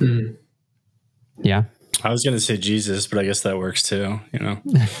that count? Yeah. I was going to say Jesus, but I guess that works too,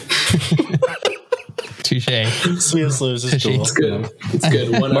 Touche. C.S. Lewis is cool. It's good. It's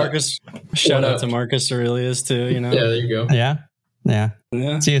good. Marcus, shout out to Marcus Aurelius too, Yeah, there you go. Yeah.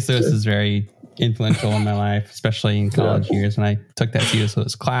 C.S. Lewis is very influential in my life, especially in college years. And I took that C.S.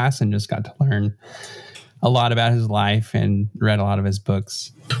 Lewis class and just got to learn a lot about his life and read a lot of his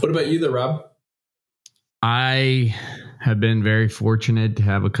books. What about you, though, Rob? I have been very fortunate to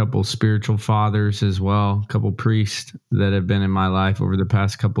have a couple spiritual fathers as well, a couple priests that have been in my life over the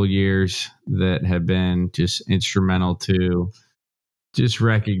past couple years that have been just instrumental to just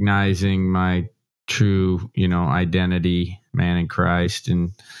recognizing my true, identity, man in Christ.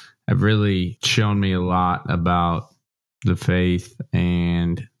 And have really shown me a lot about the faith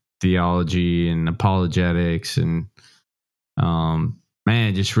and theology and apologetics, and man,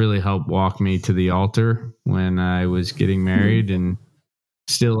 it just really helped walk me to the altar when I was getting married, and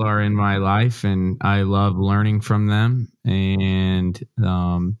still are in my life. And I love learning from them, and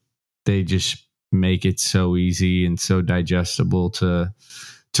they just make it so easy and so digestible to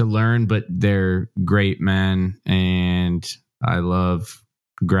learn. But they're great men, and I love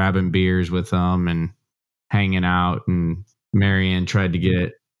grabbing beers with them and hanging out. And Marianne tried to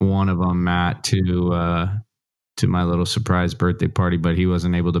get one of them, Matt, to my little surprise birthday party, but he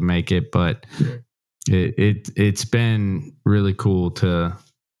wasn't able to make it. But it's been really cool to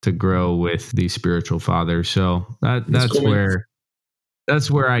grow with these spiritual fathers. So that's cool,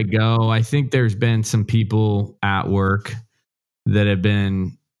 where I go. I think there's been some people at work that have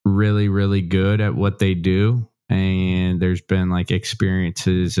been really, really good at what they do. And there's been like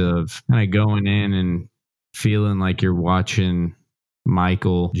experiences of kind of going in and feeling like you're watching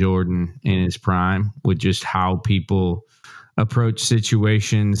Michael Jordan in his prime, with just how people approach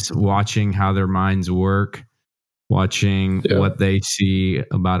situations, watching how their minds work, watching what they see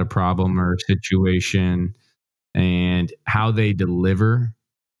about a problem or a situation, and how they deliver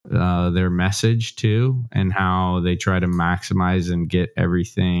their message too, and how they try to maximize and get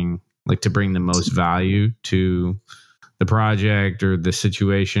everything, like to bring the most value to the project or the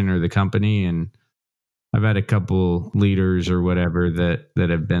situation or the company. And I've had a couple leaders or whatever that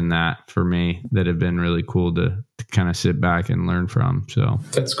have been that for me, that have been really cool to kind of sit back and learn from. So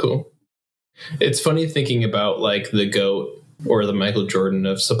that's cool. It's funny thinking about like the GOAT or the Michael Jordan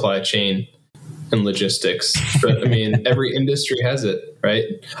of supply chain and logistics. But I mean, every industry has it, right?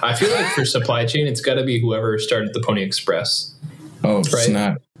 I feel like for supply chain, it's got to be whoever started the Pony Express. Oh, right?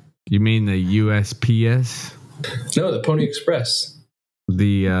 Snap. You mean the USPS? No, the Pony Express.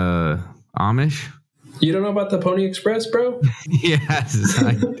 The Amish? You don't know about the Pony Express, bro? Yes,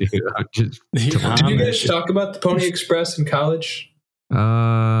 I do. Did you guys talk about the Pony Express in college?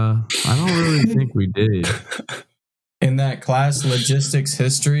 I don't really think we did. In that class, Logistics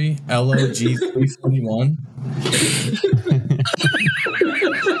History, LOG 341.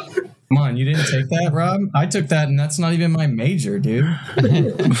 Come on, you didn't take that, Rob? I took that, and that's not even my major, dude.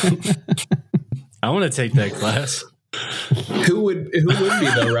 I want to take that class. Who would be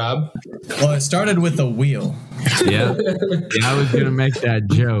though, Rob? Well, it started with a wheel. Yeah, I was gonna make that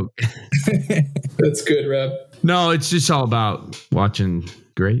joke. That's good, Rob. No, it's just all about watching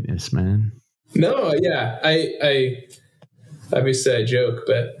greatness, man. No, yeah, I obviously I joke,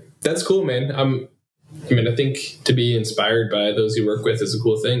 but that's cool, man. I think to be inspired by those you work with is a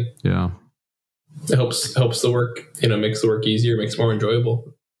cool thing. Yeah, it helps the work, makes the work easier, makes it more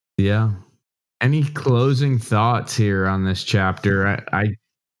enjoyable. Yeah. Any closing thoughts here on this chapter?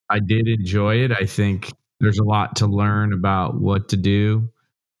 I did enjoy it. I think there's a lot to learn about what to do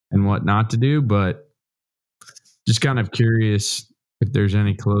and what not to do, but just kind of curious if there's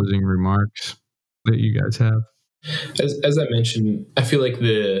any closing remarks that you guys have. As I mentioned, I feel like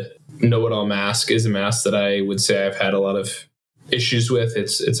the know-it-all mask is a mask that I would say I've had a lot of issues with.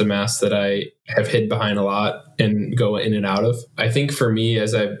 It's a mask that I have hid behind a lot and go in and out of. I think for me,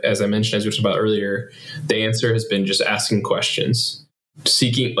 as I mentioned, as we talked about earlier, the answer has been just asking questions,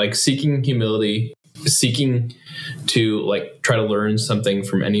 seeking humility, seeking to try to learn something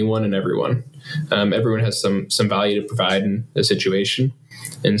from anyone and everyone. Everyone has some value to provide in a situation,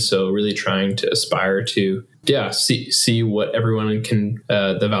 and so really trying to aspire to see what everyone can,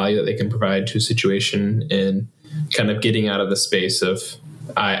 the value that they can provide to a situation, and kind of getting out of the space of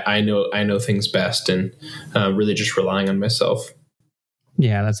I know things best, and really just relying on myself.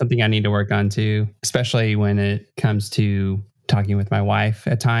 Yeah, that's something I need to work on too, especially when it comes to talking with my wife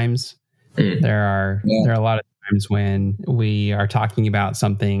at times. There are a lot of times when we are talking about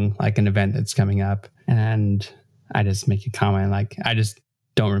something like an event that's coming up, and I just make a comment like, I just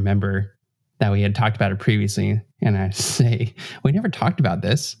don't remember that we had talked about it previously. And I say, we never talked about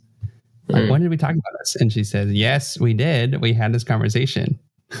this. Like, when did we talk about this? And she says, yes, we did. We had this conversation.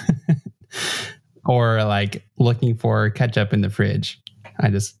 Or like looking for ketchup in the fridge. I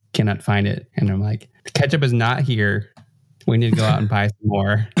just cannot find it. And I'm like, the ketchup is not here. We need to go out and buy some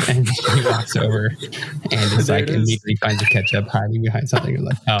more. And she walks over and just immediately finds the ketchup hiding behind something. I'm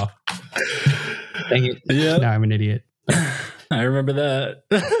like, oh, dang it. Yeah. Now I'm an idiot. I remember that.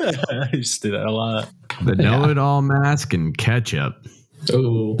 I used to do that a lot. The know-it-all mask and ketchup.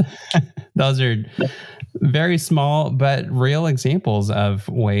 Oh, those are very small but real examples of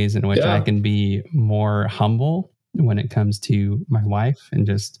ways in which I can be more humble when it comes to my wife and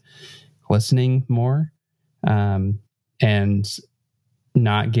just listening more. And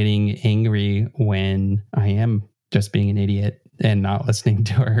not getting angry when I am just being an idiot and not listening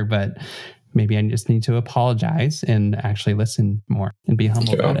to her, but maybe I just need to apologize and actually listen more and be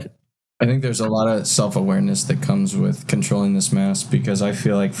humble about it. I think there's a lot of self-awareness that comes with controlling this mask, because I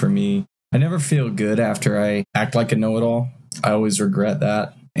feel like for me, I never feel good after I act like a know-it-all. I always regret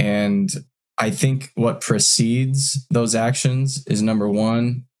that. And I think what precedes those actions is, number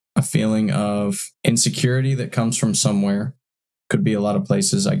one, a feeling of insecurity that comes from somewhere. Could be a lot of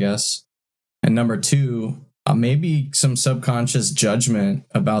places, I guess. And number two, maybe some subconscious judgment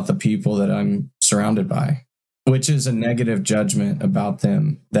about the people that I'm surrounded by, which is a negative judgment about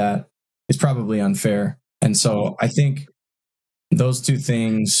them that is probably unfair. And so I think those two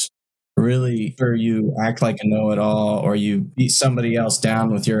things really, or you act like a know-it-all, or you beat somebody else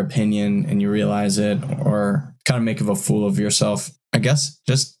down with your opinion and you realize it, or kind of make of a fool of yourself. I guess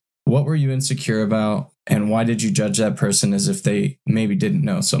just what were you insecure about, and why did you judge that person as if they maybe didn't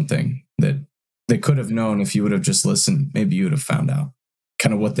know something that they could have known? If you would have just listened, maybe you would have found out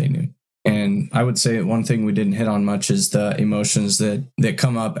kind of what they knew. And I would say one thing we didn't hit on much is the emotions that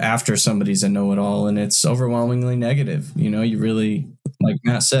come up after somebody's a know-it-all, and it's overwhelmingly negative. You know, you really, like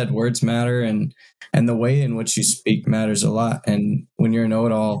Matt said, words matter, and the way in which you speak matters a lot. And when you're a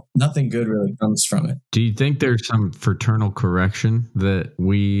know-it-all, nothing good really comes from it. Do you think there's some fraternal correction that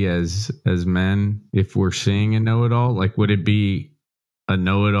we as men, if we're seeing a know-it-all, like would it be a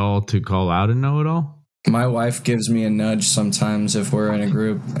know-it-all to call out a know-it-all? My wife gives me a nudge sometimes if we're in a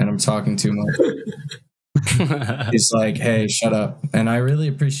group and I'm talking too much. He's like, hey, shut up. And I really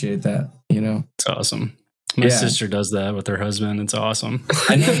appreciate that, you know? It's awesome. My sister does that with her husband. It's awesome.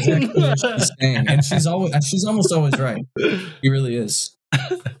 I know exactly what she's saying. And she's almost always right. She really is.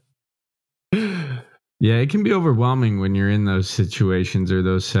 Yeah, it can be overwhelming when you're in those situations or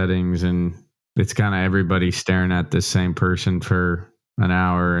those settings, and it's kind of everybody staring at the same person for an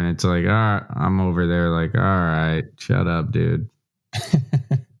hour, and it's like, all right, I'm over there like, all right, shut up, dude.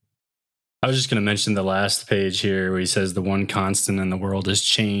 I was just going to mention the last page here where he says the one constant in the world is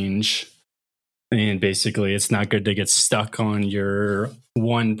change. And basically it's not good to get stuck on your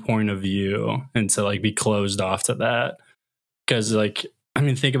one point of view and to like be closed off to that. Because like, I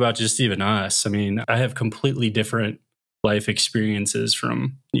mean, think about just even us. I mean, I have completely different life experiences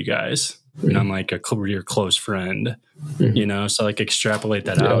from you guys. And I'm like your close friend, you know, so like extrapolate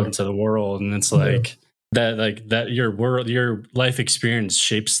that out into the world. And it's like that your life experience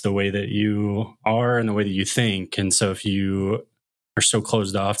shapes the way that you are and the way that you think. And so if you are so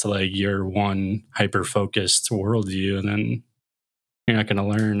closed off to like your one hyper-focused worldview, then you're not going to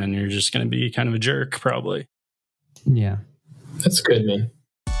learn, and you're just going to be kind of a jerk probably. Yeah. That's good, man.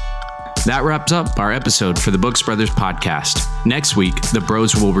 That wraps up our episode for the Books Brothers podcast. Next week, the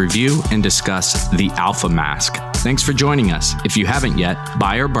bros will review and discuss The Alpha Mask. Thanks for joining us. If you haven't yet,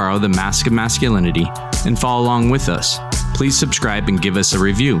 buy or borrow The Mask of Masculinity and follow along with us. Please subscribe and give us a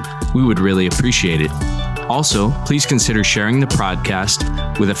review. We would really appreciate it. Also, please consider sharing the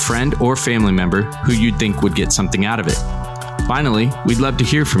podcast with a friend or family member who you'd think would get something out of it. Finally, we'd love to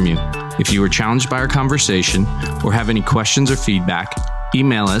hear from you. If you were challenged by our conversation or have any questions or feedback,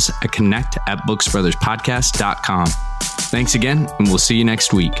 email us at connect@booksbrotherspodcast.com. Thanks again, and we'll see you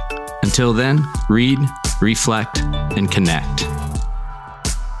next week. Until then, read, reflect, and connect.